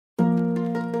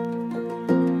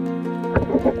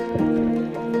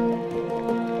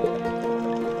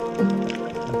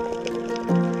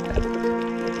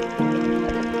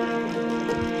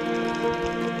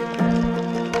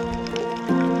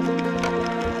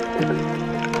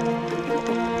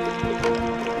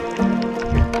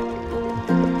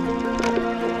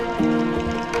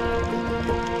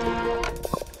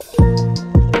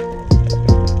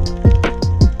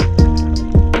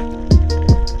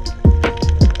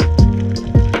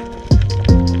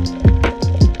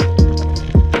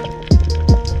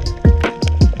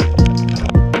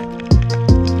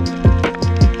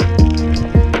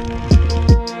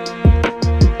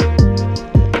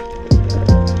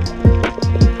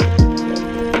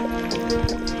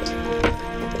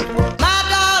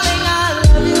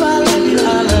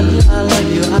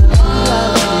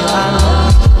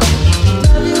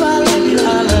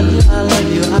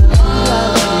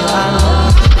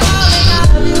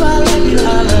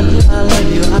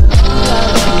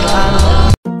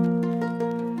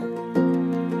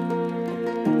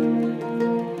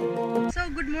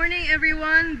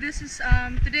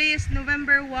Today is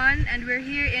November 1 and we're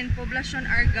here in Poblacion,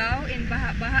 Argao in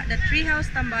Baha Baha, the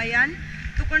treehouse tambayan,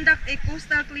 to conduct a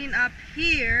coastal cleanup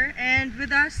here. And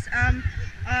with us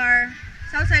are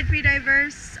Southside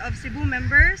Freedivers of Cebu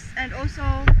members, and also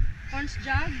Conch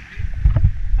Jug.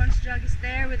 Conch Jug is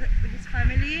there with his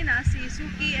family, na si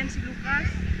Suki and si Lucas.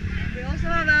 We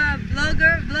also have a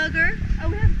vlogger. Oh,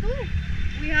 we have two.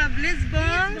 We have Liz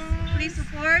Bongs. Please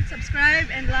support,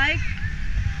 subscribe, and like.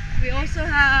 We also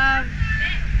have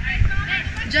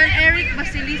John Eric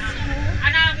Basilisco.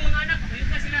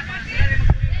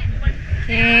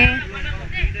 Okay.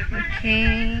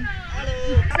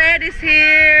 Fred is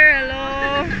here.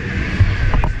 Hello.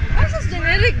 What's this John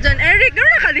Eric? John Eric?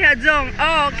 Gano'n nakalihadzong.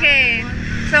 Oh, okay.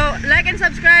 So, like and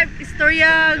subscribe.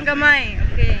 Istorya gamay.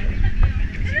 Okay.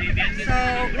 So,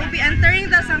 we'll be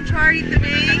entering the sanctuary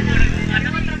today.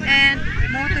 And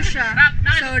moto siya.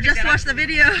 So, just watch the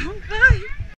video.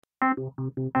 Bye!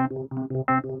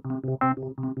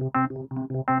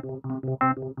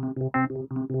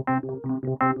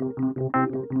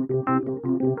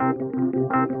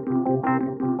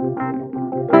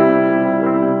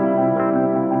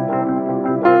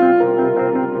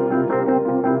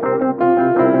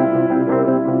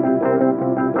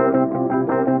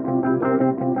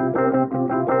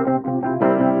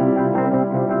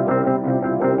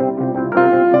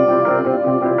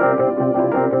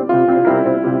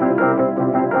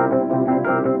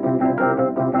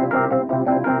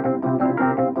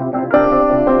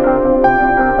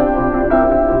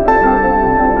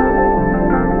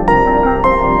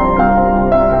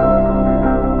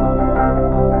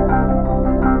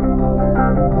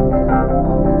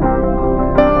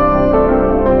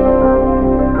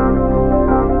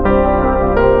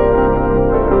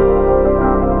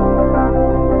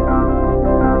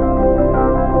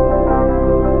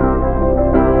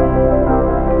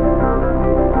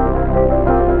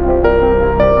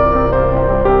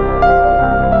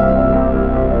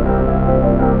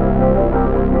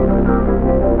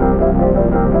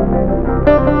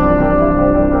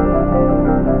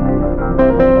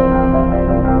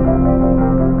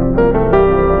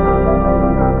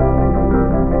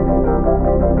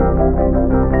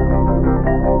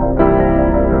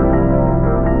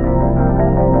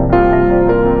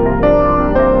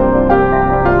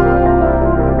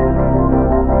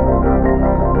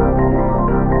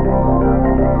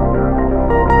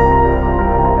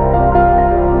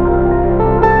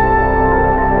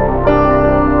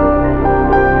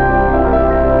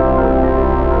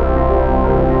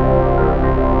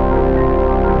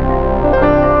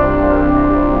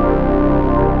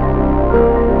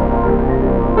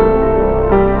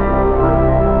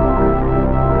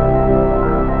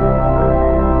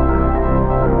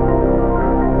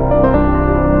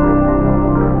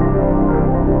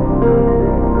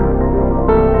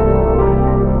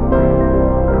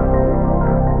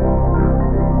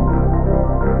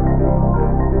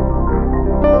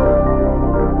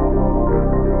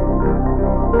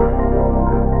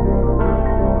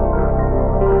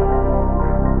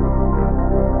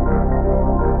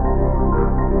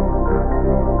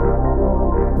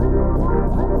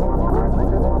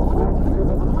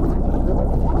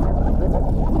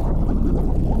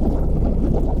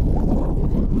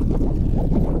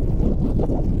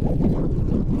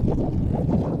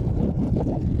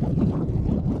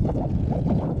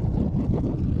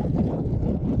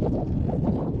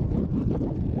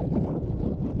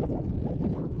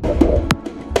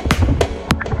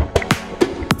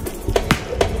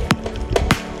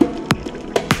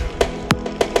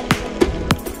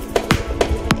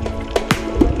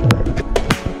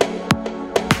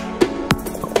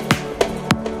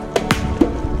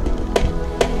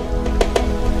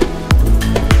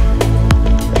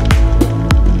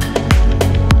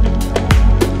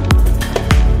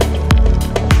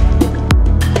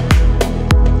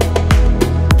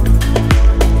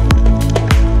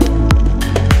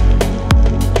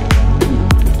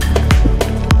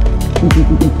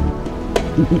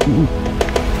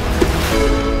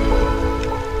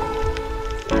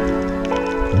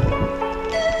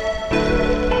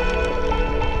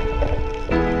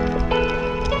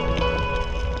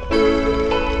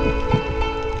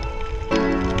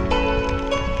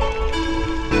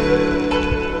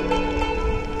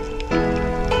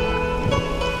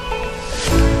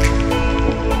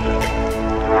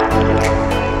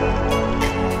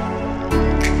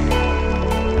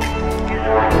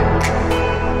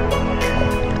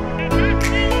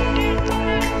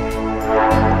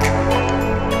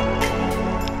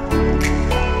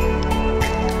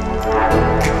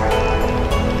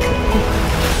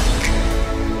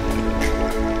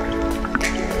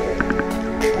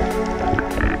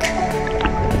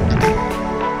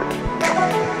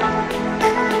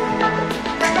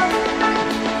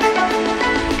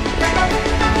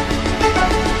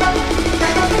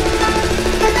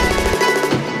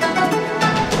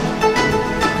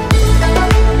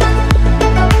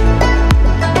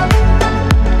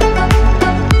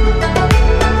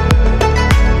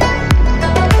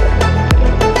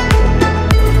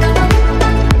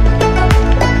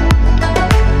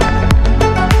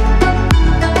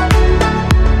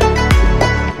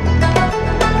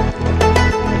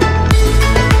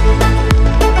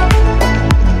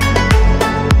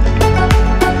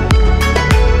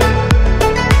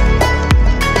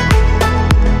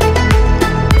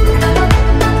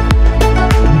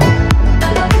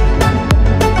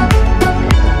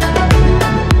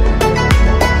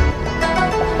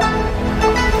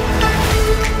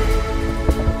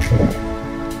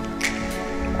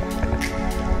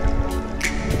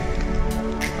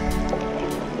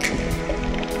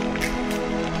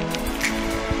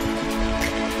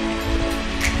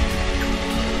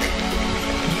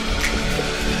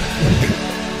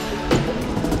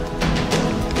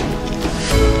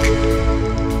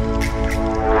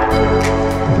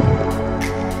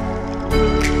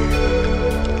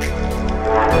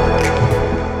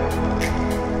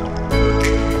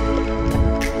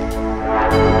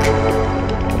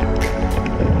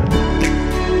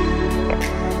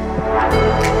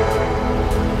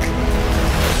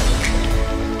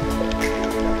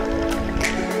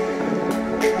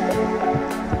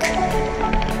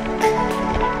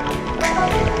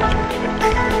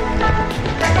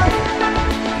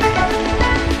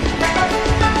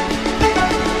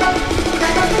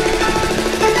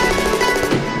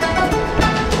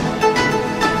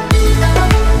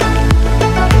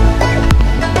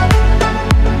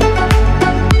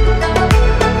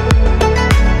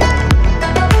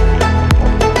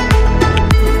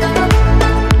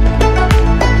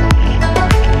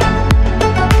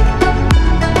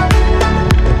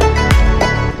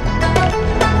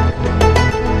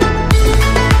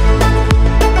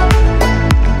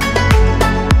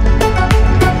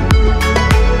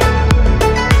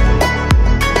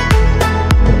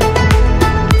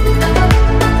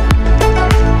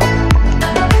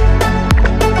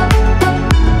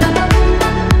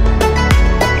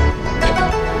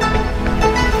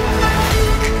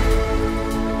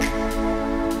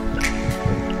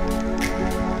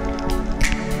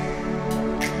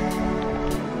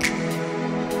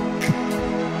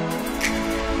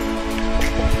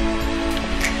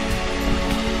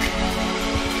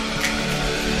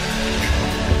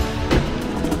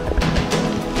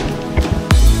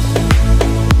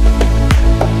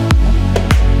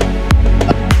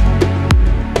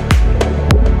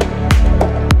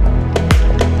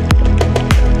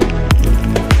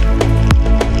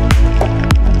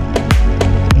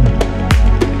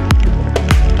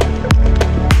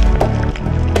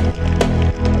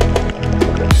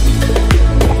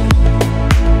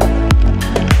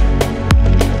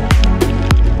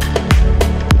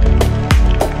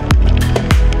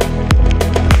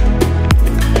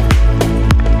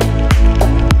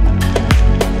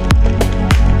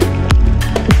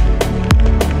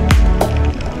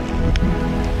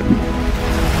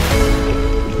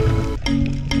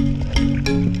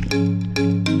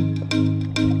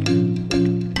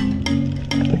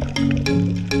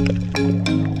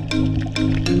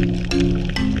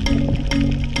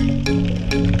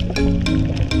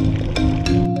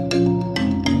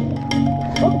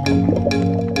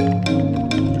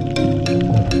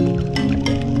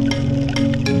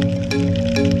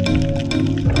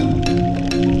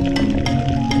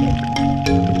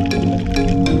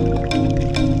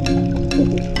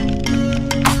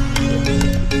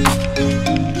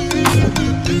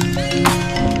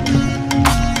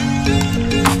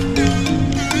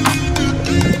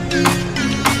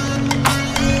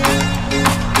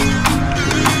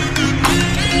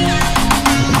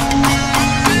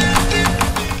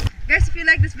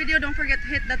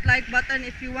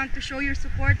 want to show your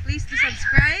support, please do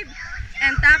subscribe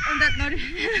and tap on that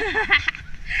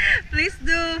please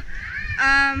do,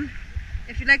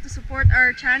 if you'd like to support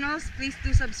our channels, please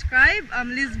do subscribe.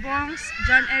 Liz Bongs,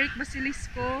 John Eric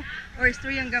Basilisco, or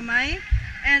Historyang Gamay.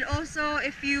 And also,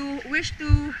 if you wish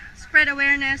to spread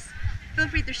awareness, feel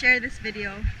free to share this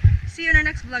video. See you in our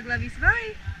next vlog, lovies.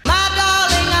 Bye! My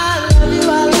darling, I love you,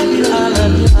 I love you, I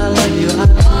love you, I love you, I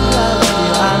love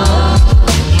you, I love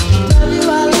you, I love you,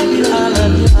 I love you, I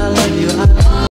love you, I love you.